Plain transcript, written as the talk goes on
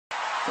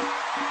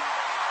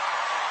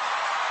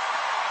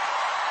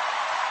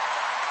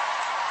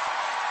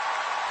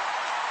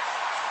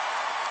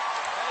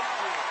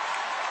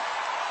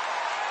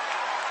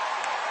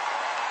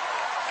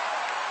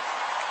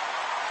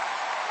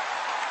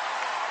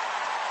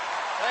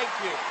Thank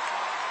you.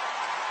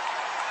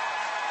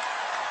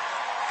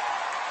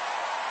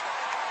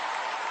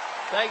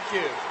 Thank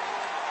you.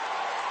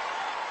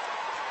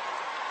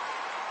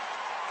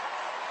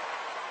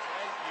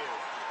 Thank you.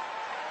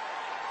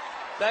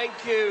 Thank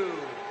you.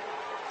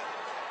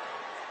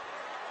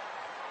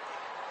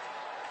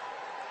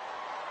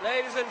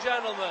 Ladies and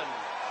gentlemen,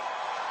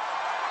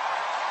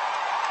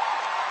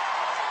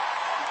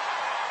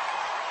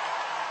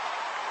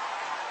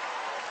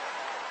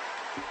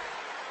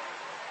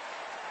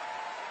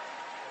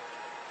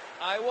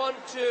 I want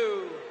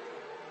to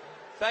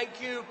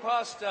thank you,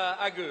 Pastor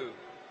Agu,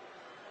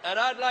 and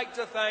I'd like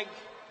to thank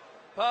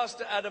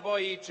Pastor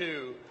Adeboye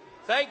too.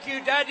 Thank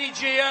you, Daddy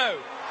Gio.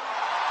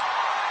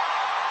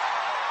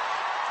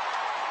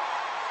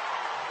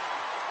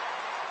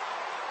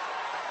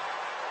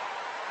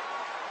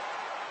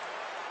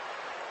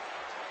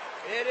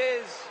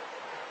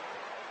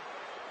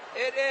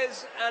 It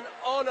is an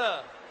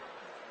honor.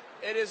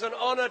 It is an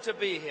honor to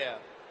be here.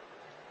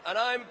 And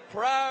I'm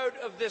proud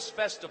of this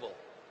festival,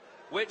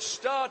 which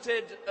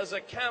started as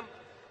a camp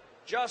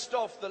just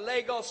off the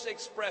Lagos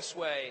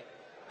Expressway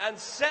and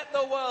set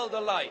the world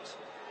alight,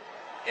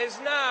 is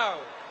now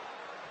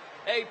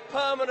a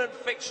permanent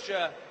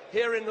fixture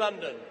here in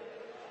London.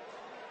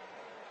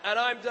 And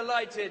I'm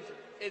delighted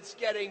it's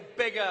getting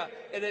bigger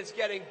and it's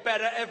getting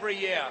better every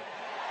year.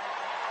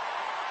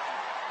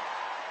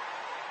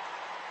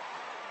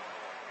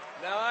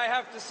 Now, I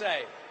have to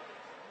say,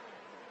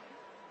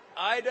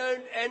 I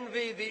don't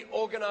envy the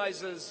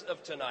organizers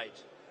of tonight.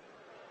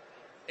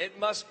 It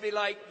must be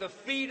like the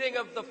feeding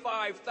of the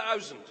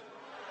 5,000.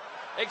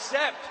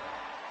 Except,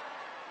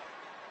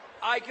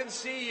 I can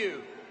see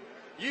you.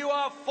 You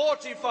are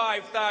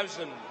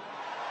 45,000.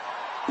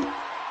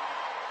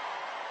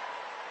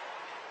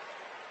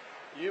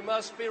 You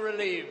must be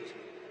relieved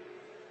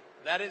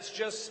that it's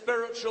just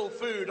spiritual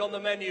food on the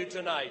menu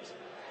tonight.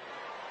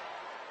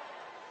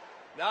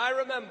 Now, I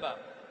remember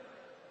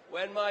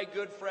when my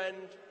good friend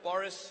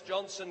Boris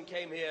Johnson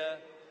came here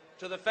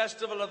to the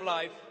Festival of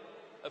Life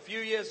a few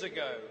years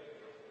ago.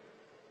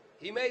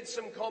 He made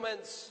some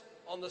comments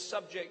on the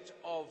subject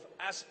of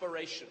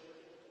aspiration.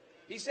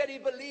 He said he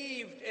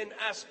believed in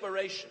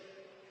aspiration,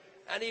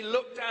 and he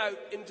looked out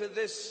into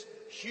this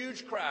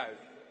huge crowd,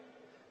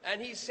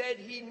 and he said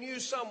he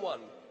knew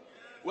someone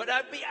would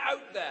be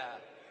out there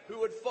who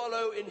would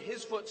follow in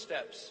his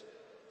footsteps,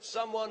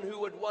 someone who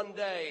would one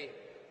day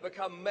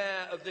become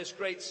mayor of this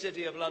great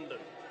city of London.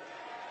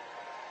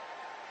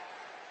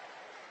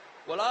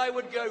 Well, I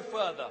would go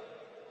further.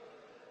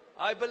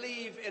 I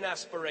believe in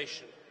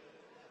aspiration.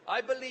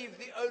 I believe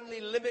the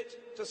only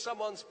limit to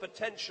someone's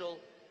potential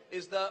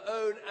is their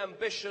own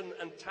ambition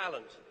and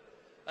talent.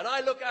 And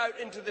I look out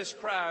into this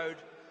crowd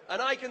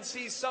and I can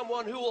see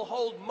someone who will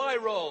hold my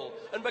role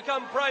and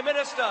become Prime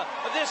Minister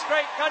of this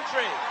great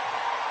country.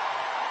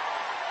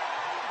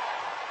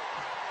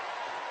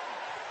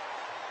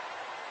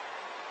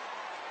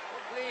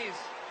 Please.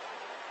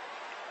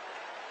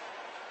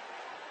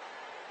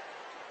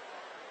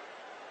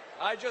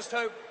 I just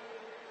hope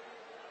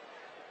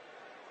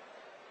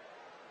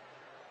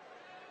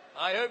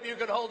you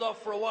can hold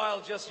off for a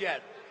while just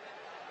yet.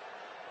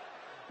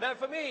 Now,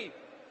 for me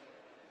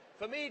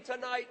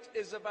tonight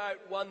is about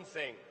one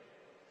thing.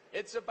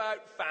 It's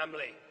about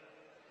family.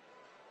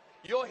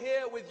 You're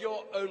here with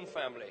your own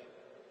family,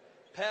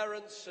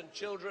 parents and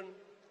children,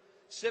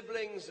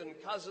 siblings and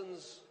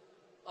cousins,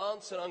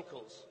 aunts and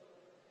uncles.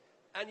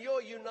 And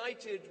you're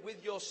united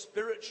with your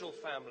spiritual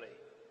family,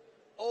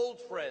 old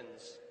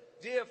friends,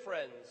 dear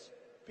friends,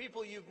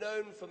 people you've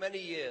known for many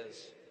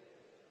years.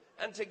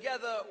 And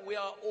together we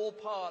are all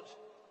part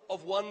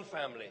of one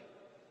family.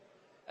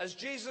 As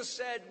Jesus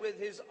said with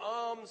his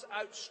arms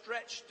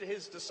outstretched to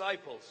his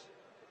disciples,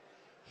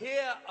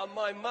 "Here are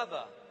my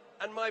mother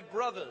and my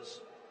brothers,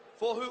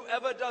 for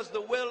whoever does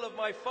the will of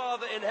my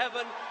Father in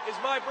heaven is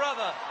my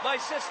brother, my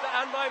sister,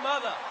 and my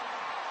mother."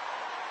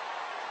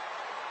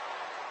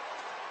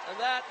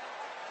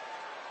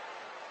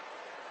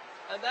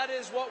 And that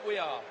is what we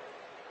are.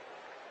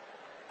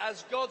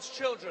 As God's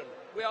children,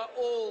 we are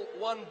all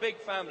one big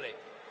family.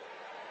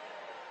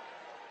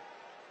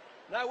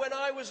 Now, when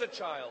I was a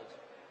child,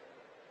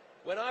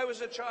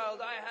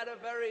 I had a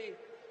very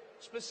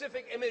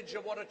specific image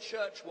of what a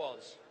church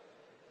was.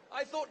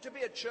 I thought to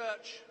be a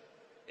church,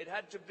 it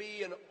had to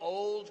be an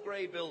old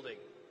grey building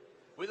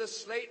with a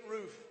slate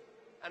roof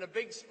and a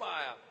big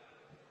spire,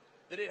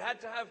 that it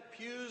had to have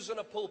pews and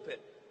a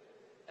pulpit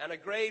and a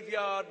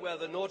graveyard where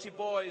the naughty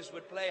boys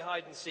would play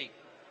hide and seek.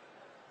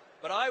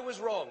 But I was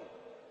wrong,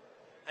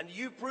 and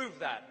you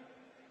proved that.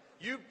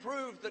 You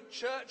proved that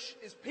church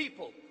is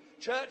people.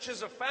 Church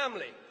is a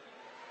family.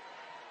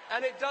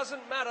 And it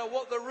doesn't matter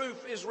what the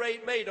roof is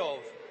made of,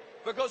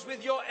 because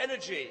with your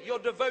energy, your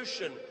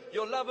devotion,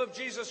 your love of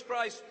Jesus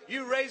Christ,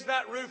 you raise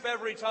that roof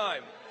every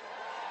time.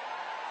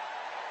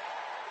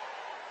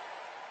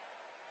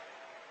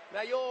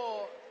 Now,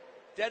 your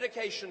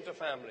dedication to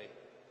family,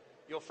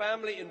 your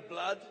family in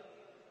blood,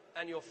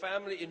 and your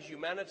family in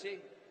humanity,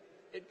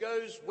 it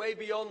goes way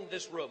beyond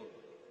this room.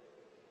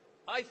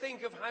 I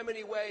think of how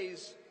many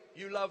ways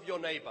you love your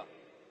neighbor,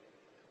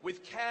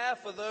 with care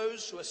for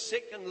those who are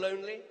sick and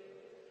lonely,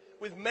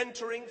 with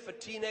mentoring for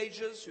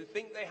teenagers who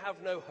think they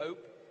have no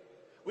hope,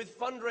 with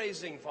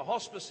fundraising for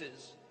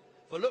hospices,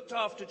 for looked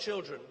after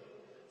children,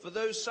 for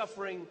those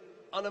suffering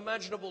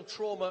unimaginable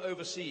trauma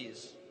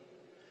overseas.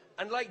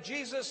 And like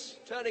Jesus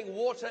turning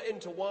water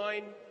into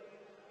wine,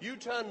 you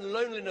turn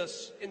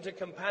loneliness into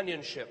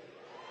companionship.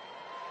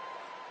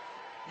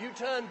 You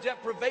turn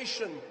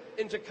deprivation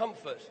into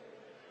comfort.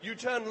 You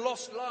turn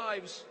lost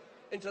lives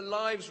into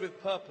lives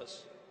with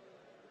purpose.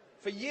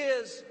 For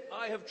years,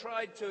 I have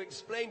tried to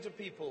explain to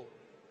people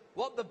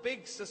what the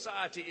big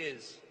society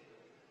is.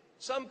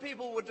 Some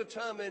people were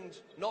determined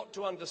not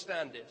to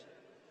understand it.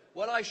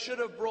 Well, I should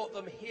have brought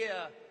them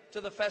here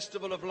to the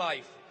Festival of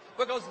Life,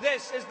 because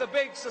this is the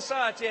big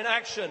society in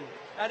action,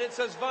 and it's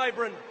as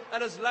vibrant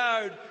and as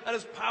loud and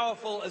as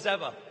powerful as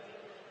ever.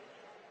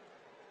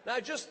 Now,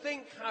 just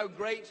think how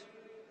great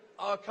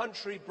our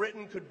country,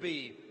 Britain, could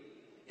be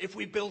if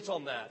we built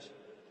on that,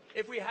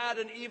 if we had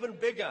an even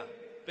bigger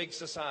big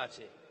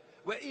society,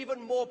 where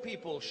even more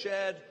people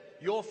shared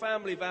your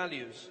family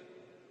values,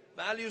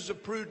 values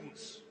of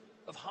prudence,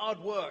 of hard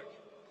work,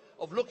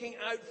 of looking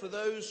out for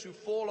those who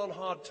fall on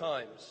hard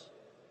times.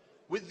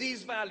 With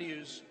these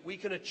values, we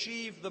can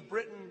achieve the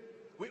Britain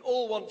we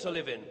all want to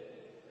live in,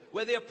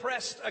 where the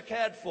oppressed are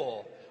cared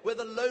for, where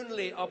the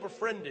lonely are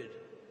befriended,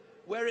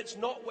 where it's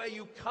not where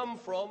you come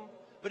from,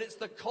 but it's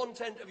the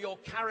content of your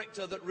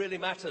character that really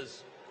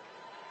matters.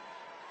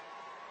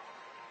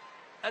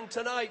 And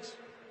tonight,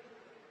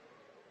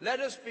 let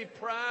us be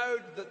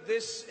proud that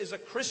this is a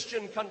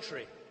Christian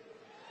country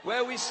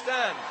where we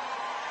stand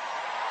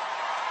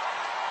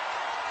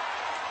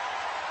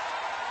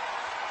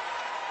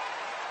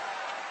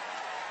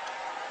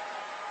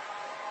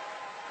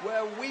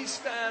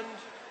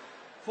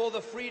for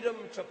the freedom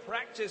to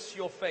practice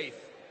your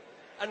faith,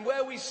 and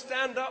where we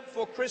stand up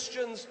for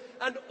Christians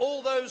and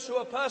all those who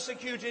are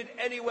persecuted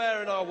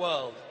anywhere in our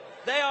world.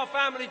 They are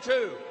family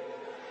too.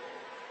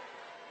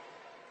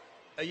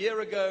 A year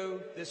ago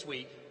this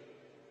week,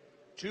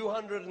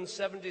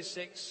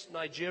 276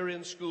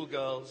 Nigerian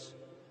schoolgirls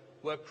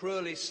were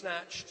cruelly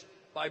snatched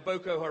by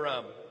Boko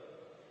Haram.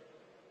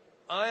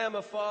 I am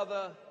a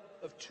father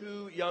of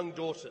 2 young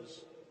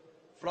daughters,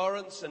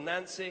 Florence and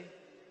Nancy,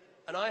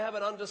 and I have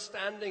an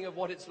understanding of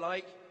what it's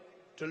like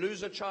to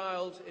lose a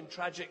child in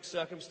tragic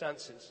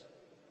circumstances.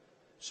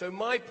 So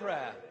my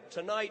prayer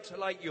tonight,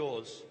 like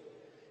yours,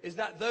 is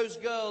that those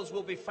girls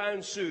will be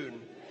found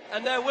soon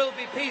and there will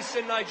be peace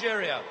in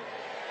Nigeria.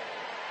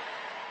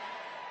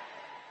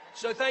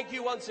 So thank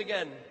you once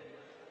again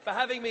for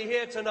having me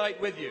here tonight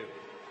with you.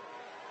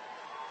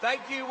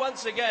 Thank you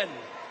once again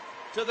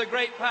to the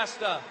great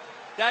pastor,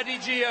 Daddy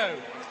Gio.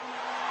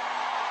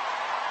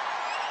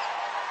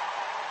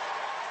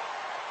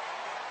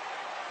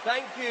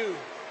 Thank you.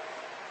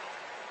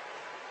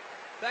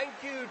 Thank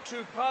you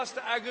to Pastor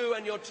Agu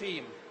and your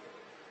team.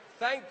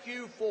 Thank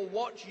you for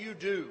what you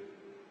do.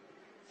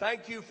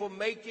 Thank you for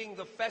making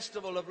the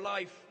Festival of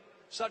Life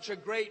such a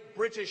great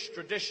British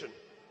tradition.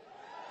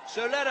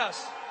 So let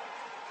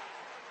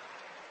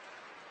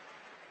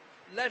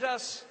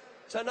us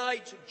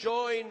tonight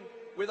join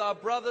with our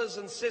brothers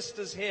and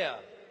sisters here.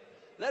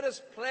 Let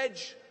us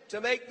pledge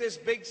to make this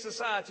big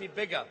society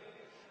bigger.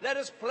 Let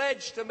us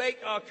pledge to make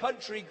our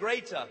country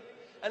greater.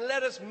 And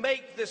let us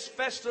make this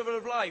Festival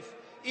of Life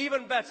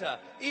even better,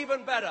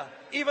 even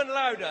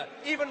louder,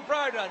 even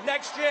prouder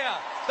next year.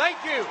 Thank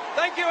you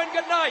and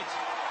good night.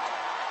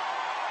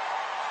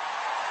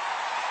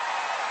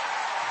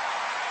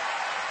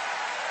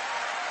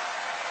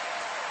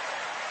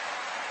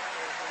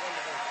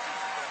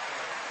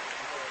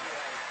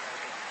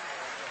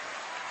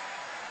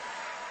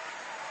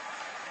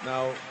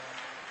 Now,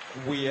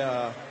 we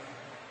are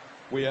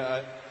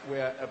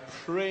a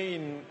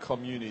praying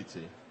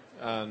community,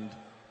 and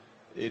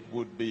it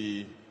would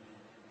be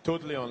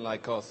totally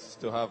unlike us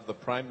to have the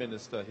Prime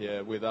Minister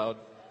here without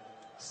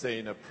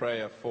saying a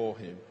prayer for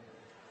him.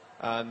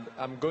 And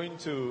I'm going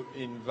to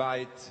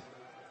invite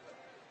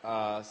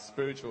our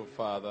spiritual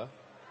father,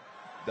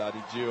 Daddy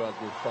Gio, as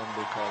we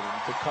fondly call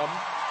him, to come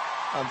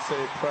and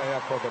say a prayer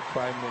for the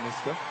Prime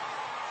Minister.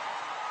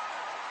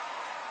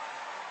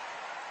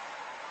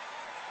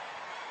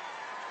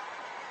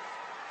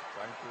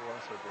 Thank you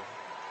once again.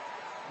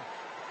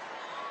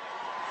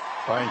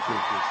 Thank you,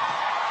 Jesus.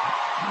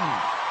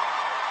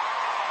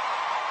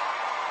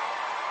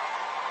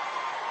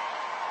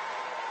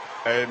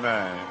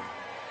 Amen.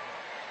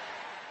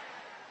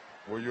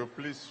 Will you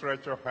please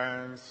stretch your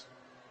hands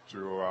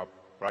to our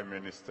Prime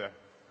Minister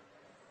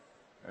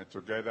and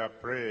together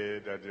pray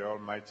that the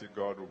Almighty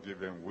God will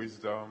give him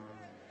wisdom,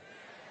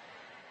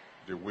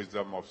 the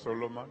wisdom of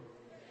Solomon.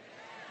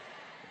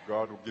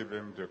 God will give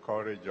him the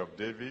courage of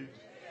David,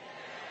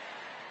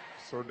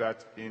 so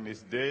that in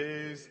his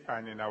days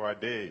and in our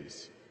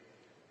days,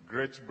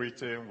 Great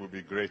Britain will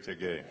be great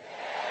again.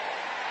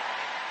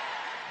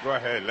 Go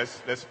ahead,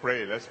 let's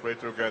pray. Let's pray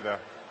together.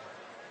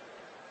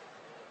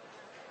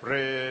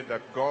 Pray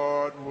that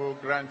God will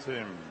grant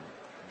him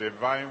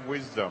divine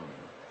wisdom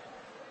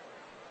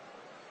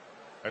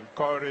and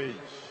courage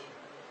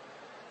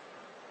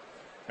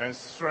and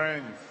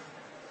strength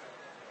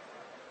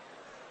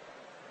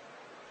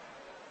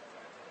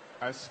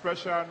and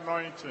special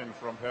anointing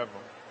from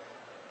heaven,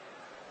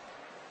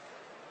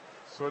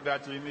 so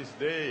that in his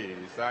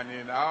days and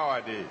in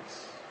our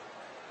days,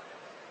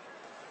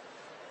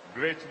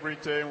 Great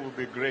Britain will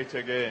be great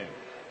again.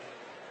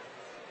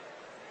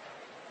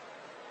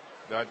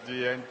 That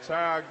the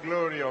entire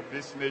glory of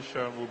this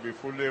nation will be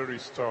fully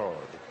restored.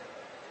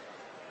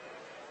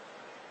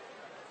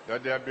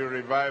 That there be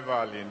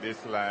revival in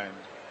this land.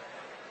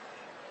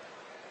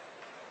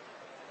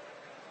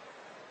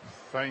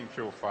 Thank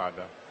you,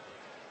 Father.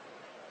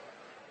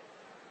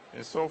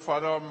 And so,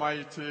 Father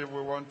Almighty,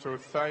 we want to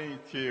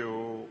thank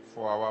you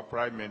for our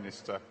Prime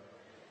Minister.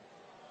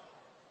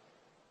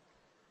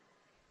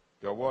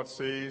 Your word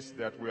says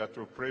that we are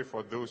to pray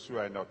for those who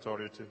are in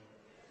authority.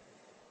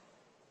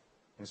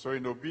 And so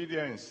in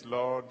obedience,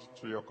 Lord,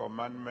 to your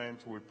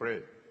commandment, we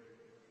pray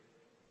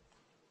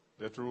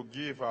that you will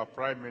give our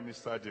Prime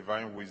Minister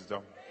divine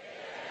wisdom,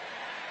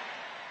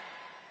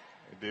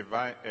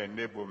 divine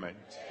enablement,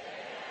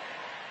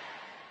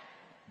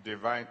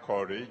 divine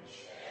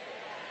courage,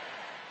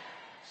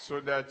 so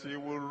that he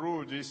will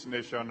rule this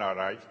nation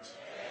aright.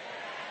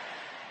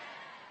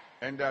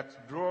 And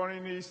that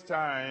during his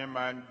time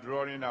and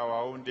during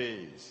our own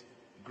days,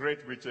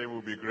 Great Britain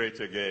will be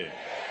great again.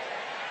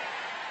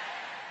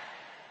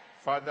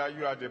 Father,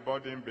 you are the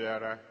burden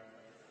bearer.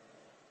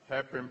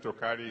 Help him to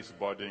carry his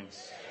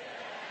burdens.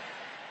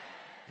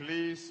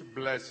 Please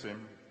bless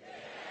him.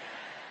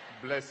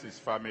 Bless his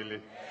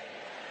family.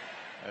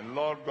 And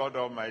Lord God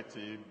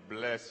Almighty,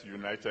 bless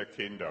United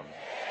Kingdom.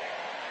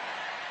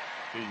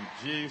 In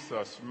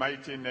Jesus'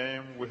 mighty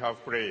name we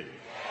have prayed.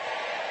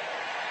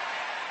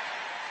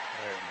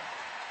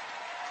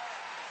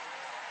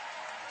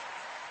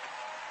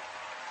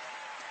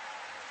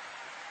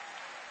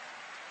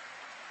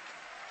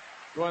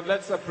 Go on,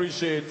 let's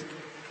appreciate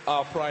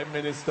our Prime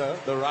Minister,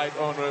 the Right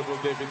Honorable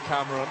David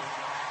Cameron.